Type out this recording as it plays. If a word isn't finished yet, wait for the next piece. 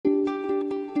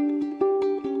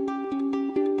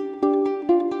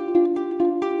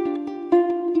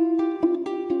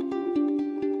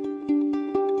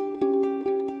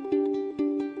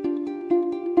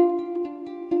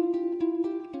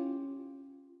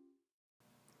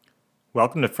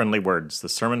Welcome to Friendly Words, the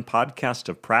sermon podcast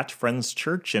of Pratt Friends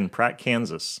Church in Pratt,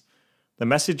 Kansas. The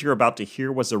message you're about to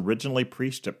hear was originally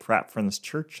preached at Pratt Friends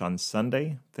Church on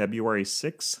Sunday, February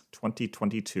 6,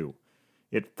 2022.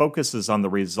 It focuses on the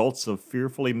results of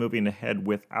fearfully moving ahead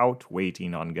without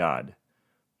waiting on God.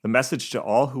 The message to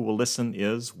all who will listen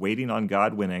is, waiting on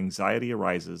God when anxiety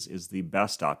arises is the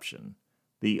best option,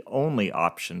 the only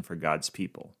option for God's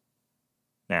people.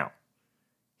 Now,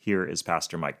 here is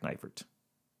Pastor Mike Neifert.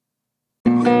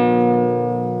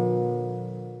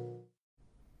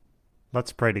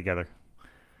 Let's pray together.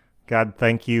 God,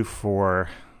 thank you for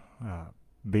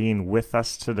being with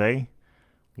us today.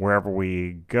 Wherever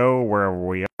we go, wherever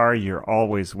we are, you're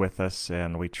always with us,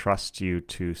 and we trust you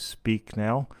to speak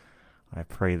now. I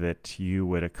pray that you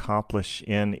would accomplish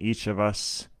in each of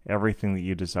us everything that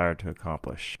you desire to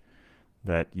accomplish,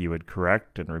 that you would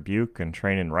correct and rebuke and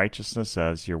train in righteousness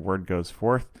as your word goes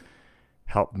forth.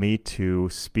 Help me to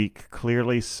speak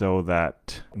clearly so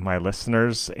that my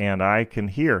listeners and I can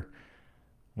hear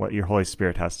what your Holy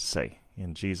Spirit has to say.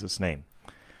 In Jesus' name,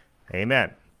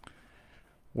 amen.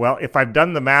 Well, if I've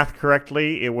done the math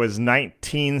correctly, it was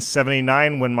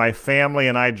 1979 when my family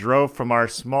and I drove from our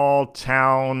small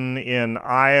town in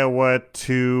Iowa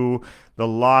to the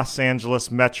Los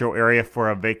Angeles metro area for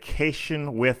a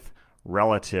vacation with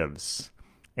relatives.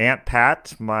 Aunt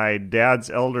Pat, my dad's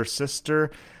elder sister,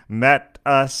 met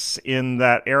us in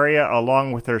that area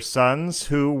along with her sons,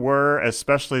 who were,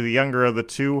 especially the younger of the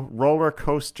two, roller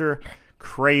coaster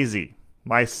crazy.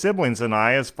 My siblings and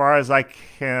I, as far as I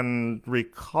can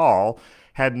recall,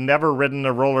 had never ridden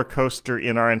a roller coaster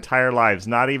in our entire lives,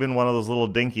 not even one of those little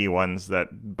dinky ones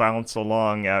that bounce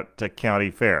along at the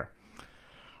county fair.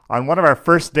 On one of our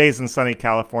first days in sunny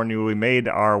California, we made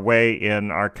our way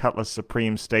in our Cutlass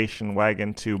Supreme station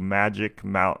wagon to Magic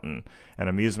Mountain, an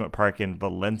amusement park in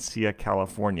Valencia,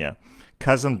 California.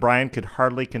 Cousin Brian could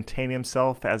hardly contain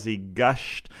himself as he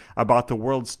gushed about the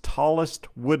world's tallest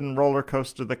wooden roller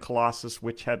coaster, the Colossus,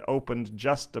 which had opened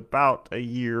just about a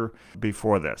year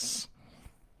before this.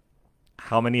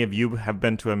 How many of you have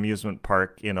been to an amusement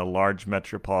park in a large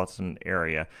metropolitan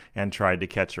area and tried to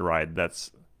catch a ride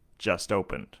that's just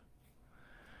opened?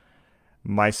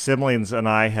 My siblings and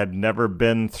I had never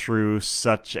been through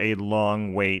such a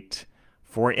long wait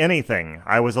for anything.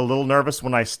 I was a little nervous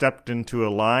when I stepped into a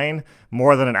line.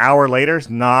 More than an hour later,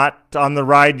 not on the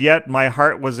ride yet, my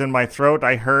heart was in my throat.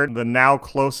 I heard the now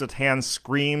close at hand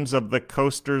screams of the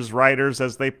coaster's riders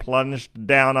as they plunged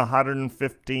down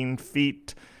 115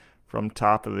 feet from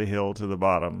top of the hill to the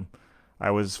bottom.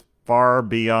 I was far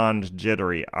beyond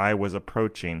jittery. I was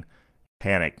approaching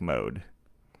panic mode.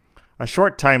 A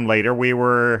short time later, we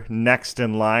were next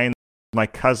in line. My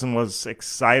cousin was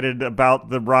excited about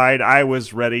the ride. I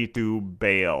was ready to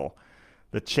bail.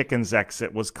 The chicken's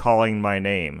exit was calling my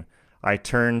name. I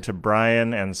turned to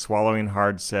Brian and, swallowing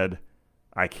hard, said,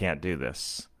 "I can't do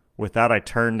this." With that, I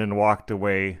turned and walked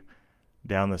away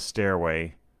down the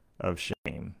stairway of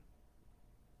shame.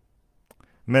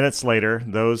 Minutes later,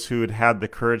 those who had had the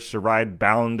courage to ride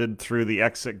bounded through the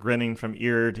exit, grinning from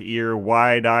ear to ear,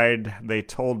 wide-eyed. They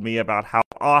told me about how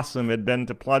awesome it had been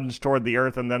to plunge toward the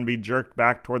earth and then be jerked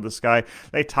back toward the sky.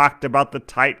 They talked about the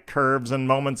tight curves and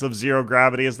moments of zero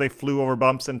gravity as they flew over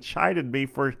bumps and chided me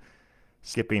for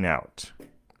skipping out.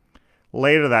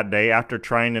 Later that day, after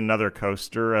trying another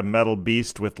coaster, a metal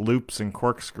beast with loops and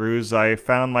corkscrews, I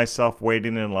found myself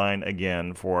waiting in line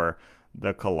again for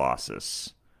the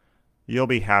Colossus. You'll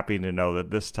be happy to know that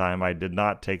this time I did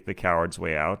not take the coward's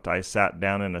way out. I sat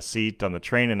down in a seat on the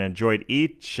train and enjoyed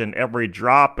each and every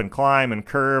drop and climb and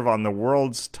curve on the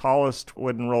world's tallest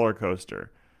wooden roller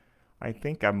coaster. I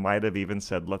think I might have even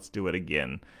said, "Let's do it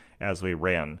again," as we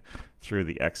ran through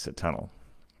the exit tunnel.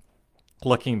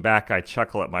 Looking back, I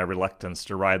chuckle at my reluctance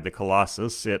to ride the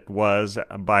Colossus. It was,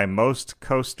 by most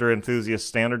coaster enthusiast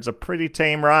standards, a pretty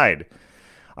tame ride.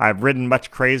 I've ridden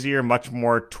much crazier, much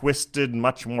more twisted,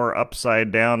 much more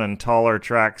upside down and taller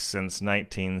tracks since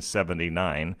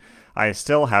 1979. I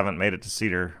still haven't made it to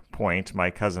Cedar Point, my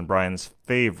cousin Brian's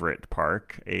favorite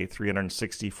park, a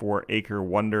 364-acre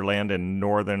wonderland in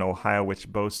northern Ohio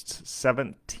which boasts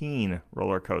 17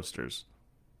 roller coasters.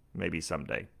 Maybe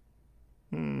someday.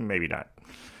 Maybe not.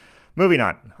 Moving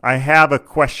on, I have a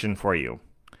question for you.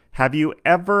 Have you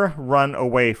ever run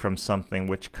away from something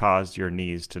which caused your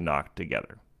knees to knock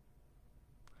together?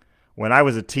 When I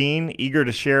was a teen, eager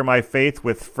to share my faith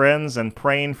with friends and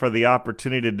praying for the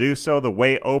opportunity to do so, the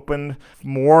way opened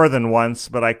more than once,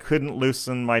 but I couldn't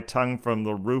loosen my tongue from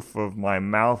the roof of my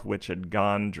mouth, which had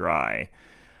gone dry.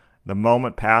 The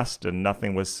moment passed and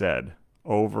nothing was said.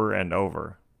 Over and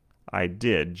over, I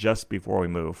did, just before we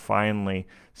moved, finally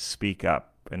speak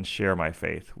up and share my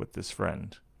faith with this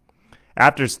friend.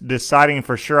 After deciding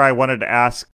for sure I wanted to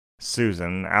ask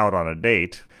Susan out on a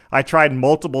date, I tried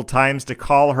multiple times to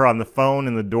call her on the phone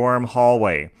in the dorm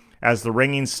hallway. As the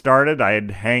ringing started,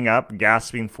 I'd hang up,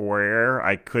 gasping for air.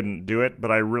 I couldn't do it,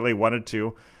 but I really wanted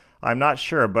to. I'm not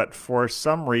sure, but for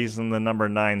some reason the number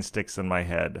 9 sticks in my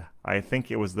head. I think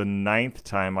it was the 9th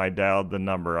time I dialed the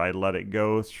number. I let it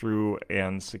go through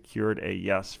and secured a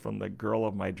yes from the girl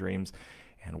of my dreams,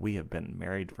 and we have been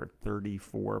married for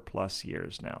 34 plus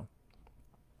years now.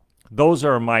 Those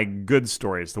are my good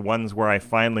stories, the ones where I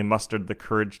finally mustered the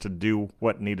courage to do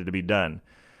what needed to be done.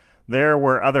 There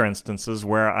were other instances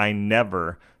where I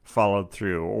never followed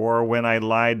through, or when I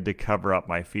lied to cover up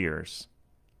my fears.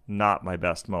 Not my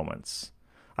best moments.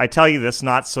 I tell you this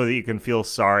not so that you can feel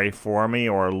sorry for me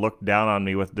or look down on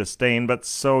me with disdain, but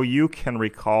so you can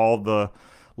recall the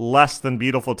less than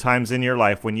beautiful times in your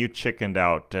life when you chickened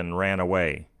out and ran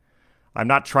away. I'm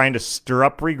not trying to stir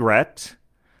up regret,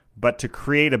 but to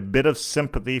create a bit of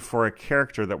sympathy for a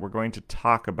character that we're going to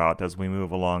talk about as we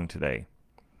move along today.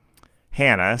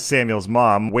 Hannah, Samuel's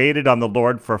mom, waited on the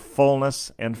Lord for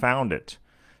fullness and found it.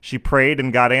 She prayed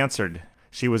and God answered.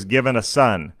 She was given a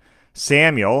son.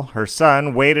 Samuel, her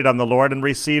son, waited on the Lord and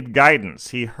received guidance.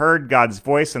 He heard God's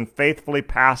voice and faithfully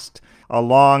passed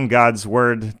along God's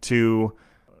word to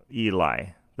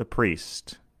Eli, the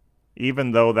priest,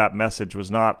 even though that message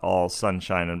was not all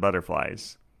sunshine and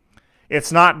butterflies.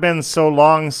 It's not been so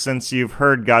long since you've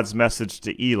heard God's message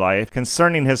to Eli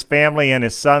concerning his family and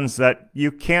his sons that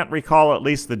you can't recall at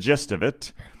least the gist of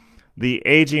it. The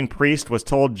aging priest was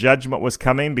told judgment was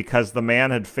coming because the man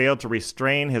had failed to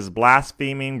restrain his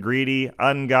blaspheming, greedy,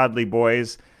 ungodly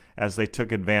boys as they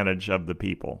took advantage of the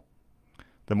people.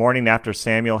 The morning after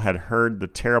Samuel had heard the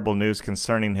terrible news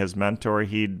concerning his mentor,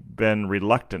 he'd been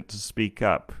reluctant to speak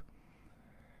up.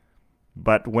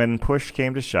 But when push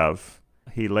came to shove,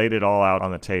 he laid it all out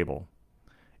on the table.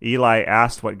 Eli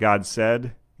asked what God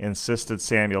said, insisted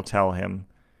Samuel tell him.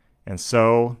 And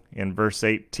so, in verse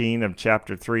 18 of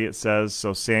chapter 3, it says,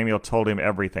 So Samuel told him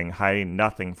everything, hiding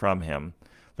nothing from him.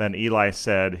 Then Eli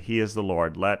said, He is the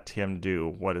Lord, let him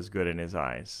do what is good in his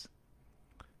eyes.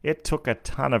 It took a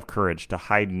ton of courage to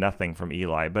hide nothing from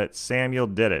Eli, but Samuel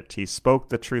did it. He spoke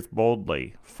the truth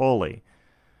boldly, fully.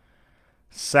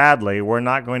 Sadly, we're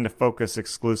not going to focus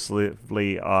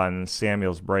exclusively on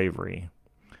Samuel's bravery.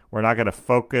 We're not going to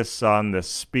focus on the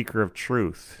speaker of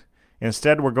truth.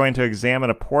 Instead, we're going to examine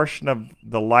a portion of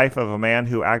the life of a man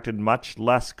who acted much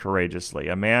less courageously,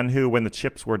 a man who, when the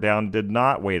chips were down, did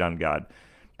not wait on God,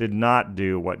 did not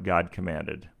do what God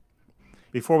commanded.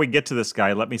 Before we get to this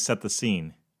guy, let me set the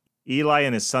scene. Eli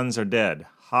and his sons are dead.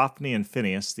 Hophni and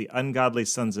Phinehas, the ungodly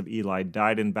sons of Eli,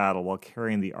 died in battle while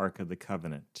carrying the Ark of the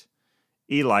Covenant.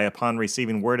 Eli, upon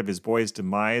receiving word of his boy's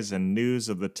demise and news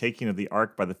of the taking of the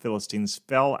ark by the Philistines,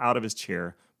 fell out of his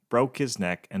chair, broke his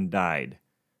neck, and died.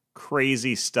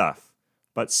 Crazy stuff,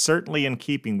 but certainly in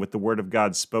keeping with the word of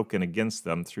God spoken against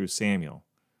them through Samuel.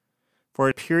 For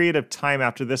a period of time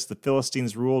after this, the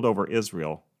Philistines ruled over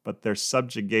Israel, but their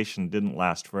subjugation didn't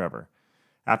last forever.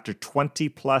 After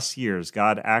 20-plus years,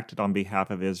 God acted on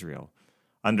behalf of Israel.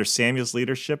 Under Samuel's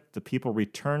leadership, the people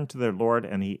returned to their Lord,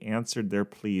 and he answered their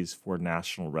pleas for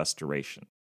national restoration.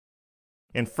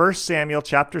 In 1 Samuel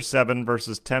chapter 7,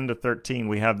 verses 10 to 13,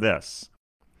 we have this.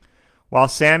 While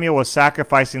Samuel was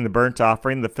sacrificing the burnt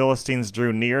offering, the Philistines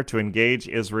drew near to engage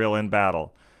Israel in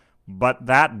battle. But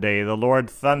that day the Lord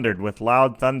thundered with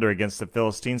loud thunder against the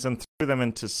Philistines and threw them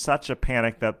into such a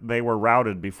panic that they were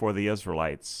routed before the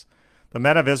Israelites. The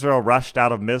men of Israel rushed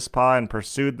out of Mizpah and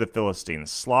pursued the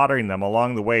Philistines, slaughtering them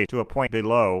along the way to a point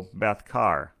below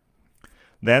Beth-kar.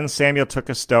 Then Samuel took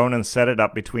a stone and set it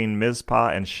up between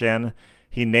Mizpah and Shen.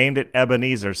 He named it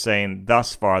Ebenezer, saying,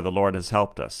 Thus far the Lord has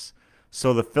helped us.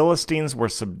 So the Philistines were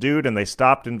subdued and they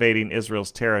stopped invading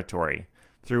Israel's territory.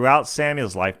 Throughout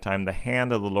Samuel's lifetime, the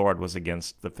hand of the Lord was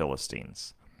against the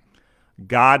Philistines.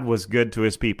 God was good to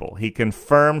his people. He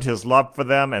confirmed his love for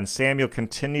them, and Samuel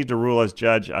continued to rule as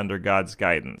judge under God's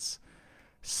guidance.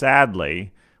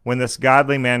 Sadly, when this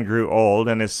godly man grew old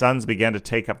and his sons began to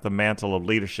take up the mantle of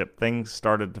leadership, things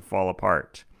started to fall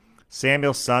apart.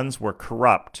 Samuel's sons were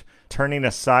corrupt, turning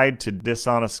aside to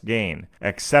dishonest gain,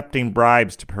 accepting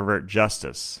bribes to pervert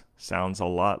justice. Sounds a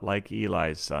lot like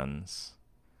Eli's sons.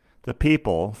 The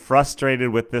people, frustrated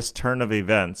with this turn of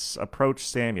events, approached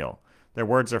Samuel. Their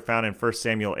words are found in 1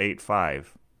 Samuel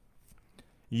 8:5.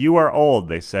 You are old,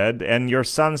 they said, and your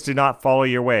sons do not follow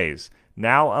your ways.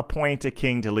 Now appoint a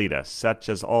king to lead us, such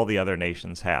as all the other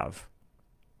nations have.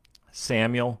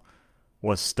 Samuel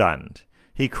was stunned.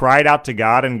 He cried out to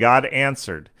God, and God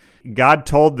answered. God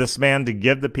told this man to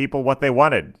give the people what they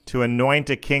wanted, to anoint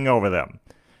a king over them.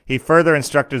 He further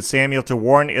instructed Samuel to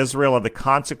warn Israel of the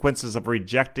consequences of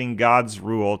rejecting God's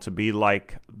rule to be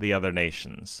like the other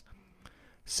nations.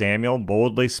 Samuel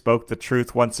boldly spoke the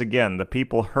truth once again. The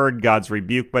people heard God's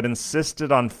rebuke, but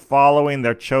insisted on following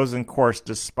their chosen course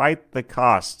despite the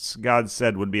costs God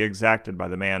said would be exacted by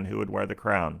the man who would wear the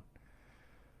crown.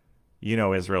 You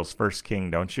know Israel's first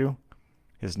king, don't you?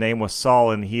 His name was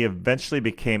Saul, and he eventually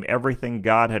became everything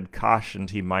God had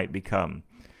cautioned he might become.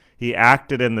 He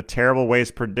acted in the terrible ways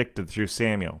predicted through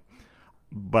Samuel.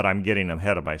 But I'm getting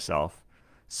ahead of myself.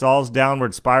 Saul's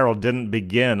downward spiral didn't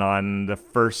begin on the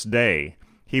first day.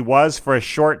 He was, for a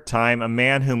short time, a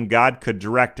man whom God could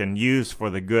direct and use for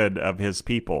the good of his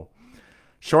people.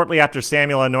 Shortly after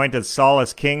Samuel anointed Saul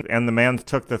as king and the man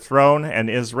took the throne, an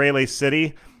Israeli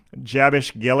city,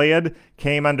 Jabesh-Gilead,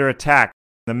 came under attack.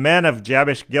 The men of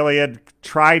Jabesh-Gilead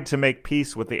tried to make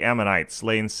peace with the Ammonites,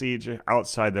 laying siege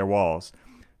outside their walls.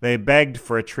 They begged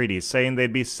for a treaty, saying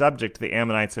they'd be subject to the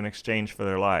Ammonites in exchange for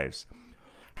their lives.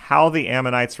 How the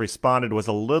Ammonites responded was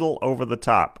a little over the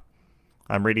top.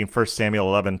 I'm reading 1 Samuel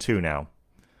 11:2 now.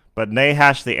 But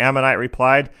Nahash the Ammonite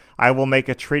replied, I will make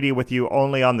a treaty with you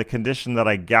only on the condition that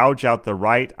I gouge out the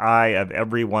right eye of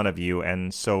every one of you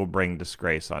and so bring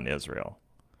disgrace on Israel.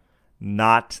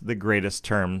 Not the greatest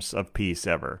terms of peace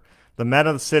ever. The men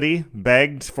of the city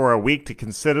begged for a week to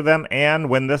consider them, and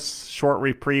when this short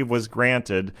reprieve was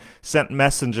granted, sent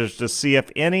messengers to see if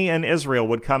any in Israel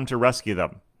would come to rescue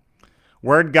them.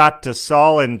 Word got to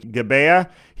Saul in Gibeah.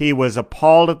 He was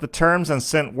appalled at the terms and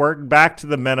sent word back to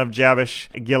the men of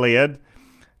Jabesh-Gilead,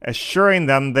 assuring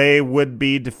them they would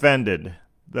be defended.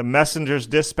 The messengers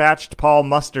dispatched. Paul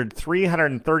mustered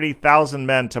 330,000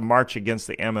 men to march against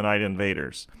the Ammonite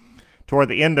invaders. Toward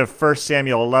the end of 1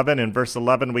 Samuel 11, in verse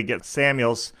 11, we get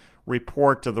Samuel's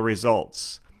report of the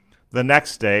results. The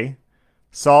next day,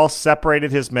 Saul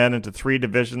separated his men into 3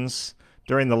 divisions.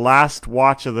 During the last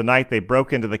watch of the night, they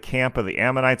broke into the camp of the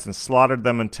Ammonites and slaughtered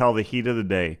them until the heat of the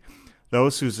day.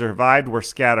 Those who survived were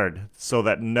scattered, so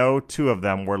that no 2 of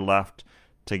them were left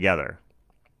together.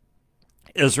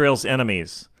 Israel's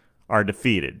enemies are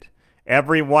defeated.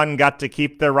 Everyone got to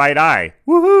keep their right eye.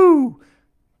 Woohoo!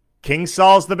 King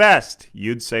Saul's the best.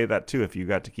 You'd say that too if you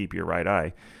got to keep your right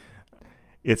eye.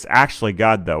 It's actually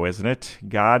God, though, isn't it?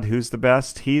 God, who's the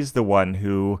best? He's the one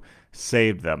who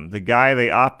saved them. The guy they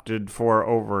opted for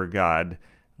over God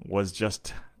was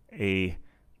just a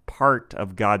part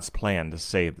of God's plan to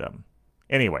save them.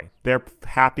 Anyway, they're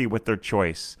happy with their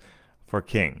choice for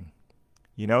king.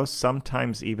 You know,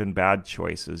 sometimes even bad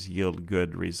choices yield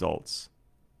good results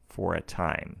for a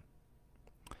time.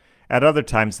 At other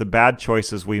times, the bad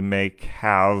choices we make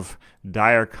have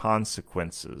dire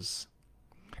consequences.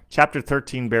 Chapter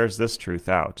 13 bears this truth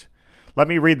out. Let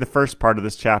me read the first part of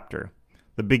this chapter.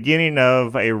 The beginning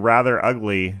of a rather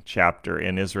ugly chapter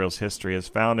in Israel's history is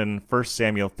found in 1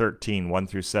 Samuel 13,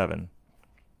 1-7.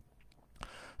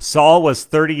 Saul was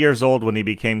 30 years old when he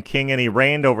became king, and he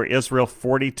reigned over Israel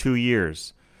 42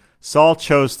 years. Saul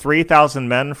chose 3,000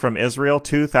 men from Israel.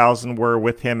 2,000 were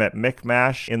with him at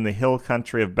Michmash in the hill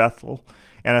country of Bethel,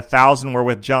 and 1,000 were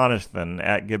with Jonathan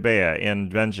at Gibeah in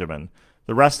Benjamin.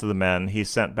 The rest of the men he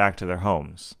sent back to their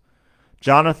homes.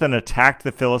 Jonathan attacked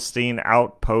the Philistine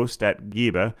outpost at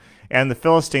Gibeah, and the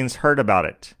Philistines heard about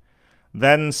it.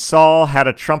 Then Saul had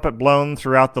a trumpet blown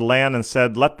throughout the land and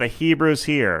said, Let the Hebrews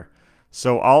hear.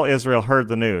 So all Israel heard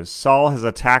the news. Saul has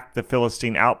attacked the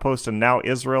Philistine outpost, and now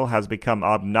Israel has become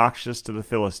obnoxious to the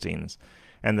Philistines.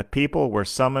 And the people were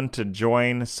summoned to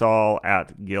join Saul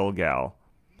at Gilgal.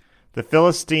 The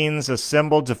Philistines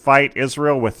assembled to fight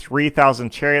Israel with 3,000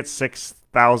 chariots,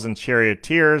 6,000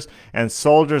 charioteers, and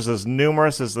soldiers as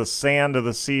numerous as the sand of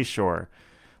the seashore.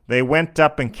 They went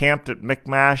up and camped at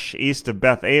Michmash, east of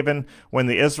Beth-aven. When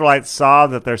the Israelites saw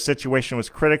that their situation was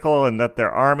critical and that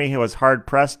their army was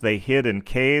hard-pressed, they hid in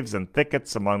caves and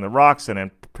thickets among the rocks and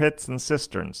in pits and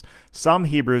cisterns. Some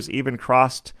Hebrews even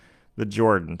crossed the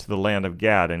Jordan to the land of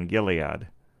Gad and Gilead.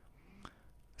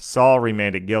 Saul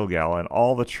remained at Gilgal, and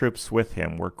all the troops with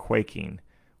him were quaking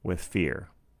with fear.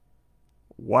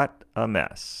 What a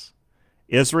mess.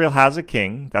 Israel has a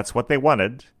king. That's what they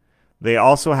wanted. They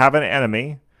also have an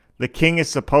enemy. The king is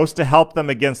supposed to help them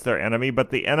against their enemy, but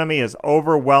the enemy is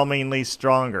overwhelmingly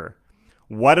stronger.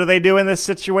 What do they do in this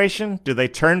situation? Do they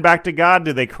turn back to God?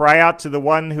 Do they cry out to the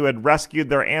one who had rescued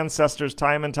their ancestors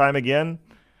time and time again?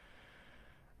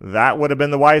 That would have been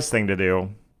the wise thing to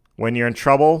do. When you're in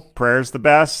trouble, prayer's the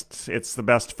best. It's the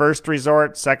best first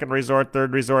resort, second resort,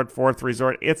 third resort, fourth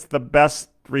resort. It's the best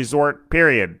resort,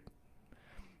 period.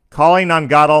 Calling on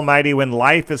God Almighty when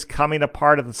life is coming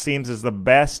apart at the seams is the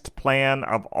best plan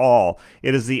of all.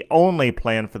 It is the only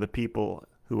plan for the people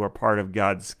who are part of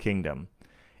God's kingdom.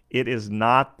 It is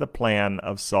not the plan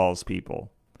of Saul's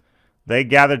people. They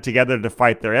gathered together to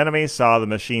fight their enemies, saw the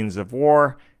machines of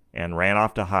war, and ran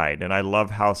off to hide. And I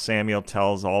love how Samuel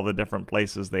tells all the different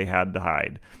places they had to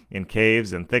hide. In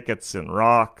caves, in thickets, in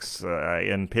rocks,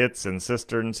 in pits, and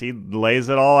cisterns. He lays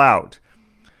it all out.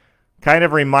 Kind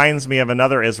of reminds me of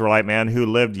another Israelite man who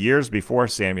lived years before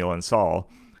Samuel and Saul.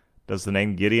 Does the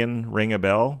name Gideon ring a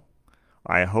bell?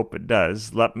 I hope it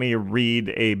does. Let me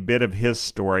read a bit of his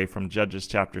story from Judges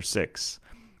chapter 6.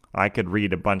 I could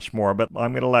read a bunch more, but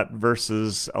I'm going to let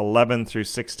verses 11 through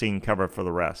 16 cover for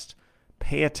the rest.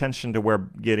 Pay attention to where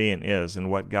Gideon is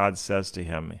and what God says to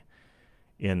him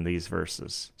in these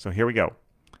verses. So here we go.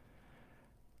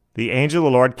 The angel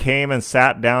of the Lord came and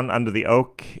sat down under the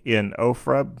oak in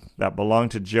Ophrah that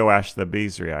belonged to Joash the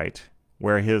Bezreite,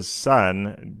 where his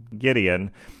son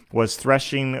Gideon was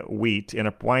threshing wheat in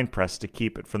a winepress to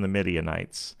keep it from the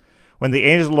Midianites. When the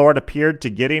angel of the Lord appeared to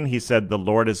Gideon, he said, "The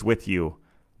Lord is with you,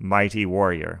 mighty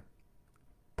warrior."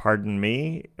 "Pardon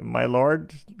me, my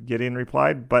lord," Gideon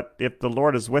replied, "but if the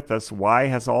Lord is with us, why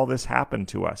has all this happened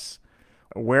to us?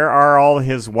 Where are all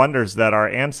his wonders that our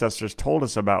ancestors told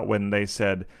us about when they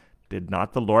said, 'Did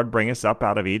not the Lord bring us up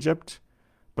out of Egypt?'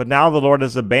 But now the Lord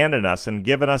has abandoned us and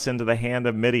given us into the hand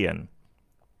of Midian."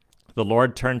 The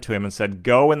Lord turned to him and said,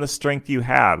 "Go in the strength you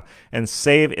have and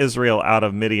save Israel out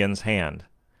of Midian's hand.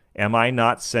 Am I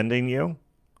not sending you?"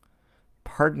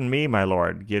 "Pardon me, my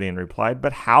lord," Gideon replied,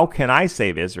 "but how can I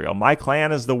save Israel? My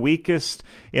clan is the weakest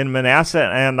in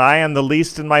Manasseh, and I am the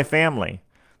least in my family."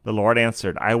 The Lord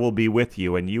answered, "I will be with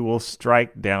you, and you will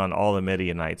strike down all the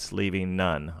Midianites, leaving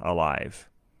none alive."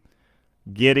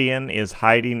 Gideon is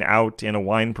hiding out in a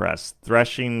winepress,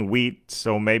 threshing wheat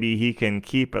so maybe he can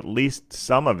keep at least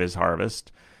some of his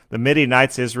harvest. The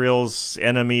Midianites, Israel's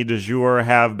enemy du jour,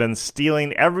 have been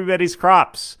stealing everybody's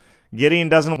crops. Gideon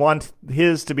doesn't want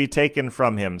his to be taken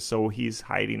from him, so he's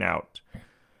hiding out.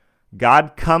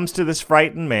 God comes to this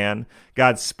frightened man.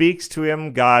 God speaks to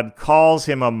him. God calls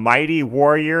him a mighty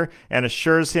warrior and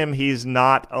assures him he's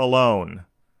not alone.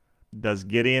 Does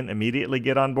Gideon immediately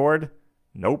get on board?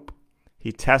 Nope.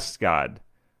 He tests God.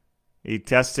 He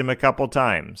tests him a couple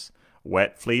times.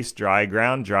 Wet fleece, dry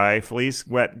ground, dry fleece,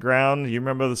 wet ground. You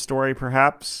remember the story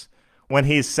perhaps? When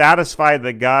he's satisfied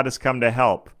that God has come to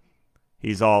help,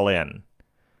 he's all in.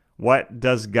 What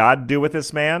does God do with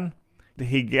this man?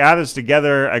 He gathers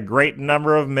together a great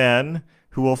number of men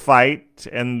who will fight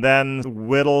and then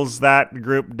whittles that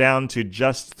group down to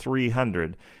just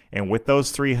 300. And with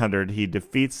those 300, he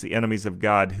defeats the enemies of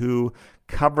God who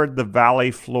covered the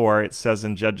valley floor, it says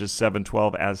in Judges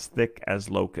 7:12, as thick as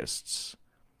locusts.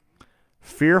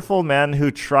 Fearful men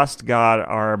who trust God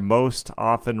are most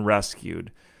often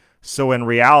rescued. So in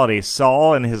reality,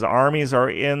 Saul and his armies are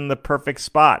in the perfect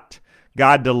spot.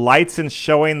 God delights in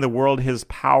showing the world his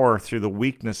power through the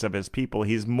weakness of his people.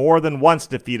 He's more than once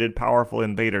defeated powerful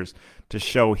invaders to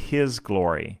show his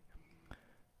glory.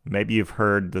 Maybe you've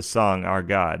heard the song, Our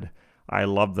God. I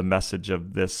love the message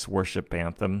of this worship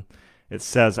anthem. It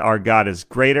says, "Our God is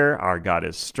greater, our God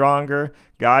is stronger.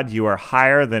 God, you are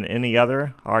higher than any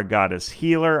other. Our God is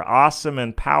healer, awesome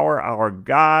in power. Our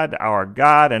God,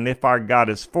 and if our God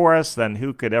is for us, then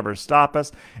who could ever stop us?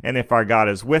 And if our God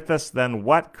is with us, then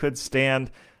what could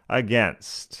stand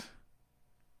against?"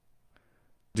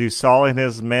 Do Saul and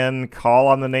his men call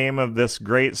on the name of this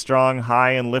great, strong,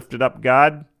 high, and lifted up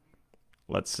God?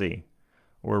 Let's see.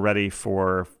 We're ready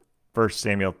for 1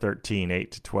 Samuel 13,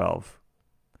 8-12.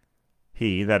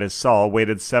 He, that is Saul,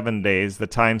 waited 7 days, the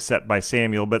time set by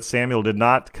Samuel, but Samuel did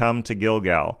not come to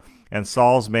Gilgal, and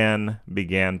Saul's men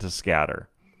began to scatter.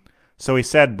 So he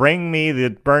said, "Bring me the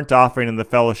burnt offering and the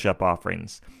fellowship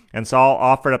offerings." And Saul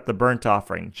offered up the burnt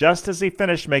offering. Just as he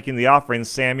finished making the offerings,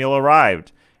 Samuel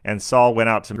arrived, and Saul went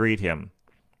out to greet him.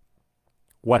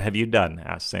 "What have you done?"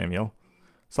 asked Samuel.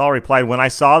 Saul replied, "When I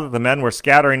saw that the men were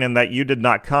scattering and that you did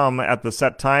not come at the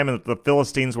set time and that the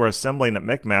Philistines were assembling at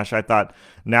Michmash, I thought,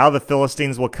 now the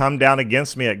Philistines will come down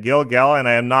against me at Gilgal, and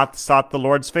I have not sought the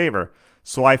Lord's favor.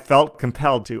 So I felt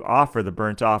compelled to offer the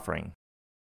burnt offering."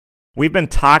 We've been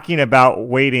talking about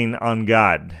waiting on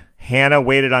God. Hannah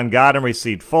waited on God and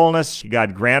received fullness.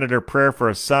 God granted her prayer for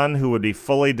a son who would be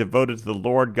fully devoted to the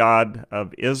Lord God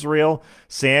of Israel.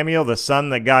 Samuel, the son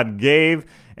that God gave,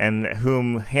 and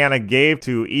whom Hannah gave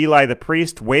to Eli the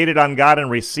priest, waited on God and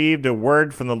received a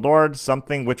word from the Lord,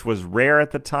 something which was rare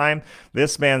at the time.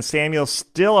 This man Samuel,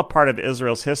 still a part of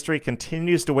Israel's history,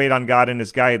 continues to wait on God and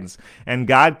his guidance, and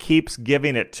God keeps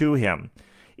giving it to him.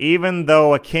 Even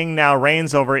though a king now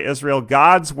reigns over Israel,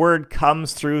 God's word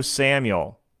comes through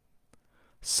Samuel.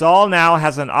 Saul now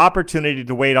has an opportunity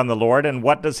to wait on the Lord, and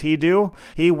what does he do?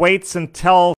 He waits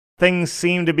until things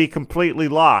seem to be completely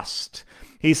lost.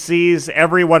 He sees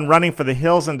everyone running for the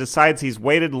hills and decides he's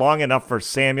waited long enough for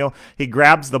Samuel. He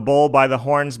grabs the bull by the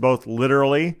horns, both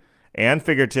literally and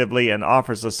figuratively, and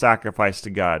offers a sacrifice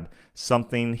to God,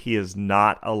 something he is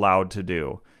not allowed to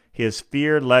do. His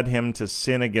fear led him to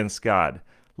sin against God.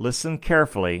 Listen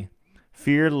carefully.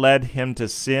 Fear led him to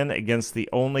sin against the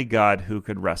only God who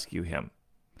could rescue him.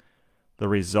 The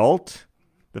result?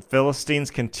 The Philistines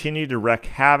continued to wreak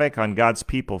havoc on God's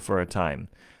people for a time.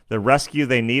 The rescue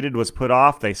they needed was put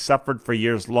off. They suffered for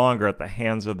years longer at the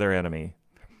hands of their enemy.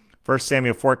 1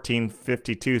 Samuel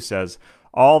 14:52 says,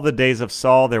 "All the days of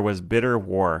Saul there was bitter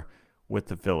war with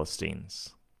the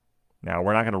Philistines." Now,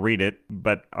 we're not going to read it,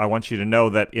 but I want you to know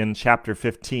that in chapter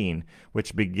 15,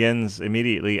 which begins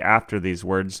immediately after these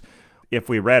words, if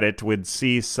we read it, we'd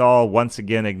see Saul once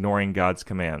again ignoring God's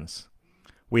commands.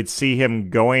 We'd see him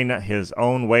going his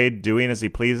own way, doing as he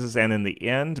pleases, and in the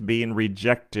end being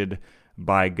rejected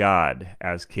by God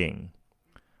as king.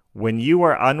 When you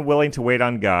are unwilling to wait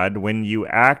on God, when you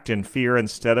act in fear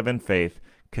instead of in faith,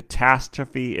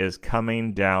 catastrophe is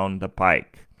coming down the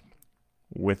pike.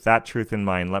 With that truth in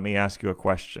mind, let me ask you a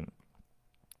question.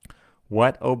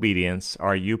 What obedience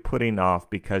are you putting off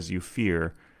because you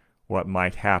fear what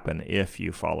might happen if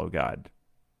you follow God?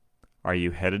 Are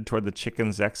you headed toward the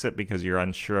chicken's exit because you're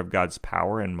unsure of God's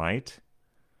power and might?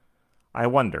 I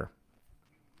wonder,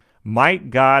 might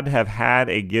God have had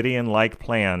a Gideon-like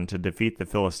plan to defeat the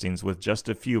Philistines with just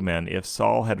a few men if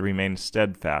Saul had remained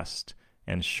steadfast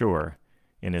and sure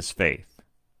in his faith?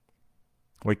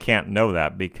 We can't know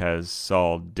that because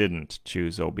Saul didn't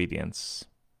choose obedience,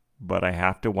 but I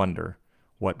have to wonder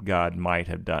what God might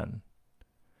have done.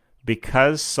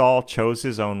 Because Saul chose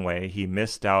his own way, he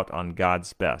missed out on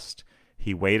God's best.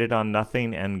 He waited on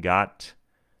nothing and got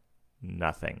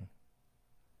nothing.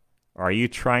 Are you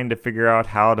trying to figure out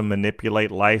how to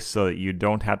manipulate life so that you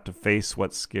don't have to face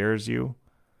what scares you?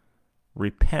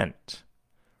 Repent.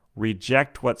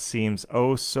 Reject what seems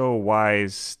oh so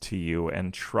wise to you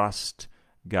and trust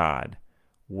God.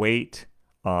 Wait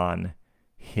on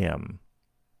Him.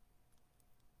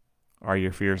 Are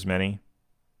your fears many?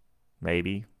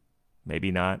 Maybe, maybe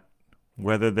not.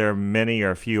 Whether they're many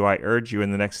or few, I urge you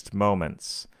in the next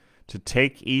moments to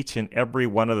take each and every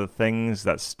one of the things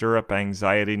that stir up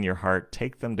anxiety in your heart,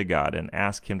 take them to God and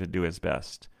ask Him to do His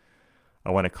best.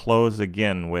 I want to close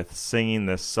again with singing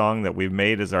this song that we've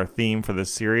made as our theme for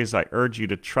this series. I urge you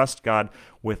to trust God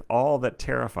with all that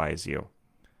terrifies you.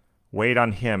 Wait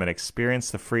on Him and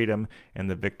experience the freedom and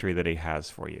the victory that He has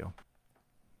for you.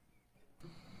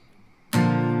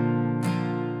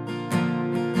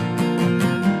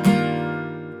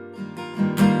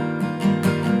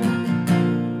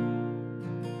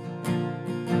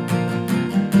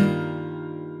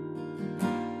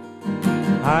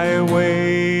 I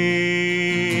wait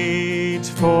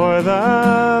for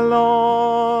the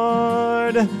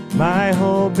Lord, my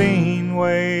whole being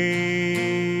waits.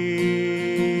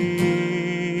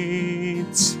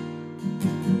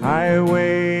 I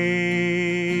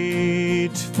wait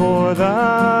for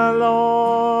the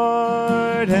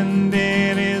Lord, and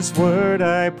in His word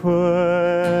I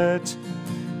put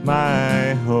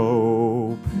my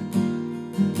hope.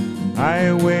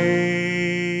 I wait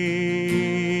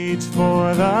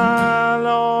for the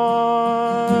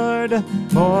Lord,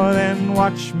 more than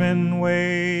watchmen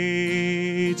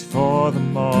wait for the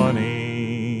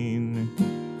morning.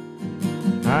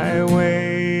 I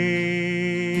wait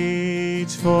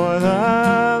for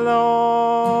the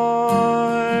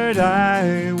Lord.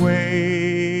 I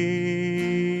wait,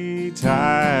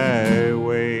 I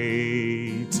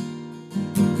wait.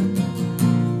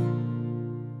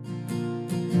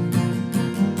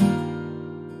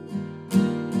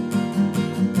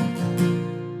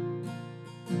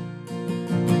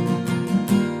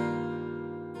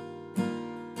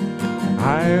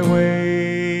 I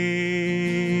wait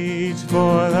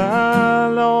for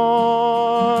the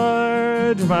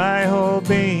Lord, my whole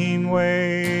being waits.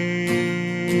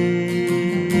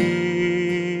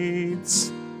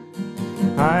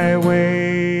 I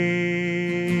wait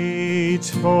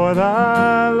for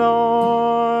the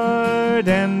Lord,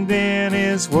 and in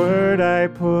His word I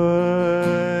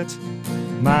put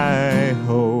my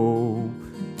hope.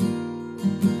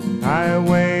 I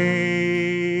wait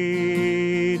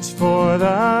for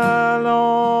the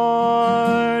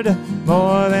Lord,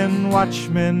 more than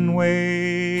watchmen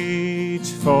wait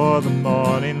for the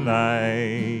morning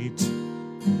light.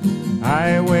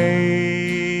 I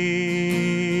wait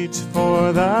for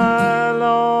for the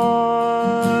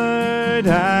Lord.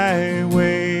 I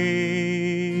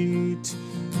wait,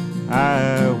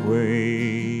 I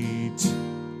wait.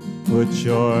 Put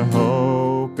your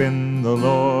hope in the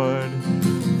Lord,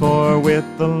 for with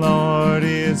the Lord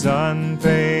is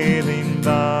unfailing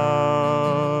love.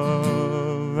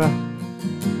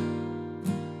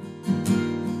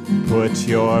 Put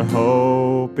your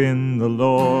hope in the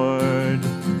Lord,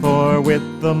 for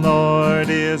with the Lord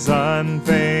is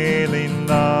unfailing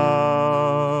love.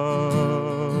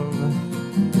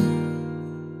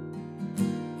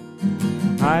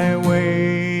 I wait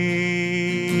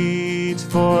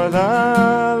for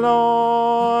the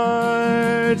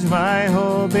Lord, my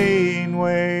hope in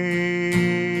waits.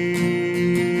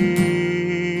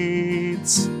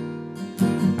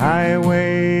 I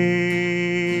wait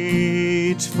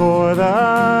for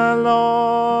the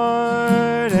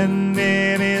Lord, and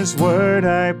in His word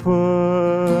I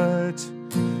put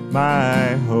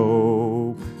my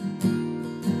hope.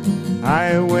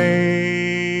 I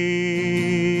wait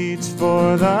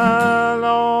for the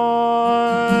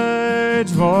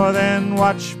Lord, more than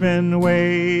watchmen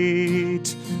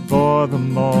wait for the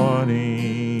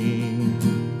morning.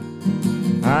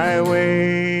 I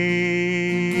wait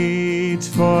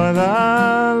for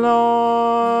the Lord.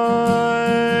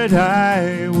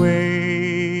 I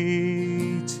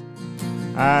wait,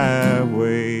 I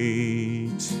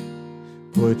wait.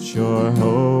 Put your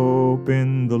hope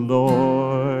in the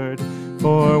Lord,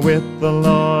 for with the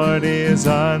Lord is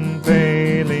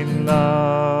unfailing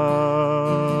love.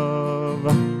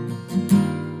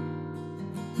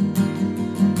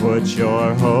 Put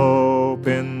your hope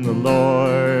in the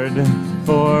Lord,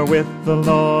 for with the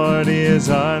Lord is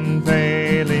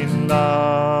unfailing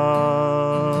love.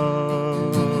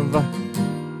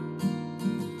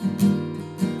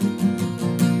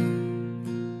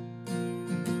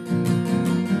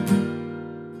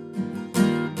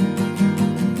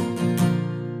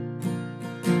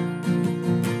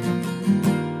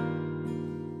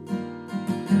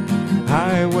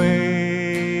 I wait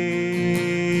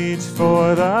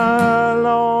for the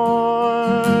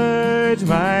Lord,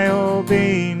 my hope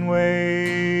in waits.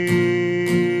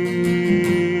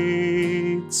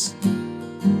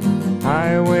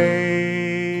 I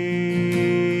wait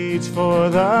for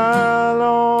the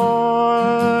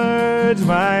Lord,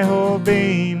 my hope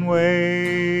in waits.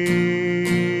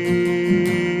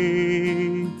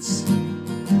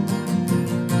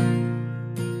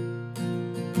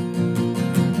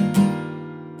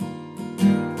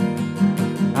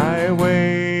 I wait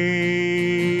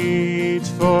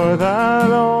for the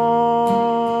Lord.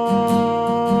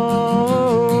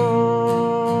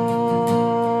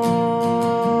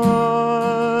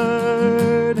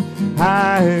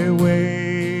 I wait.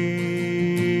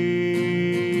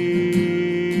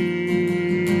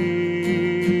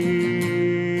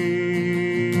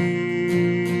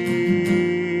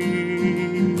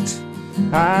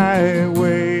 I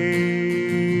wait.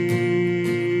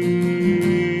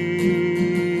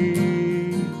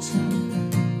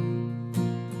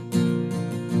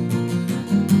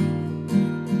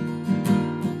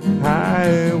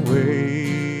 I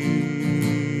wait,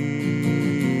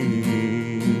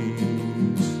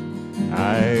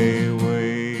 I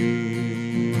wait.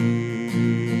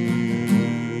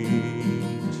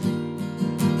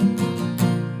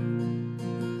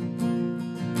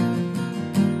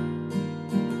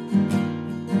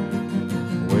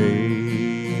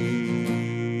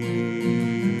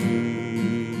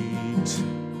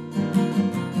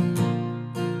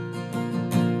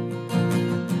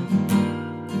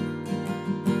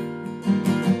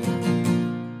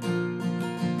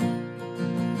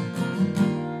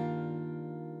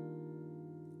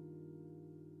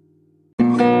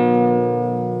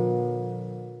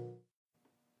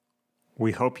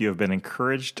 We hope you have been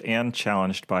encouraged and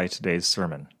challenged by today's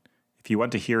sermon. If you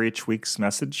want to hear each week's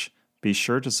message, be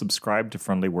sure to subscribe to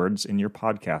Friendly Words in your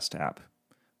podcast app.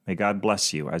 May God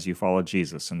bless you as you follow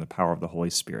Jesus in the power of the Holy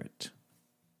Spirit.